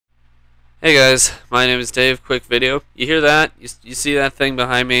Hey guys, my name is Dave. Quick video. You hear that? You see that thing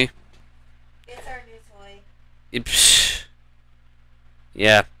behind me? It's our new toy.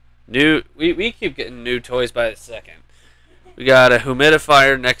 Yeah. We keep getting new toys by the second. We got a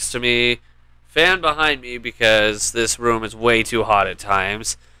humidifier next to me, fan behind me because this room is way too hot at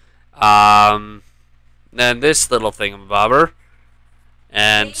times. Then this little thingamabobber.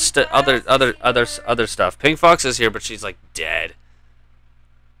 And other stuff. Pink Fox is here, but she's like dead.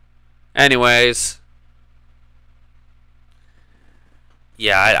 Anyways,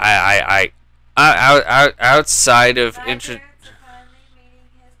 yeah, outside of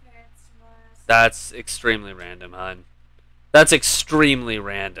that's extremely random, hon. That's extremely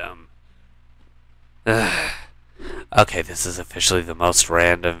random. Okay, this is officially the most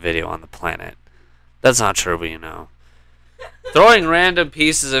random video on the planet. That's not true, but you know. Throwing random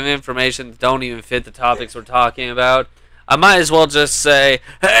pieces of information that don't even fit the topics we're talking about. I might as well just say,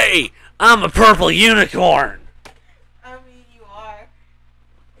 hey, I'm a purple unicorn. I mean, you are.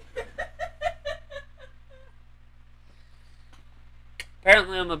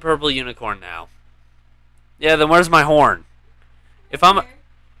 Apparently I'm a purple unicorn now. Yeah, then where's my horn? If I'm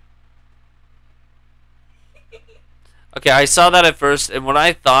Okay, I saw that at first, and what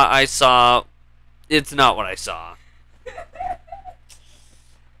I thought I saw, it's not what I saw.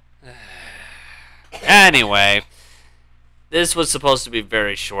 Anyway, this was supposed to be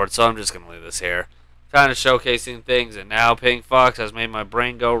very short, so I'm just going to leave this here. Kind of showcasing things, and now Pink Fox has made my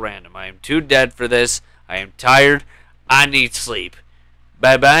brain go random. I am too dead for this. I am tired. I need sleep.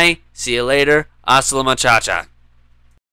 Bye-bye. See you later. Hasta la muchacha.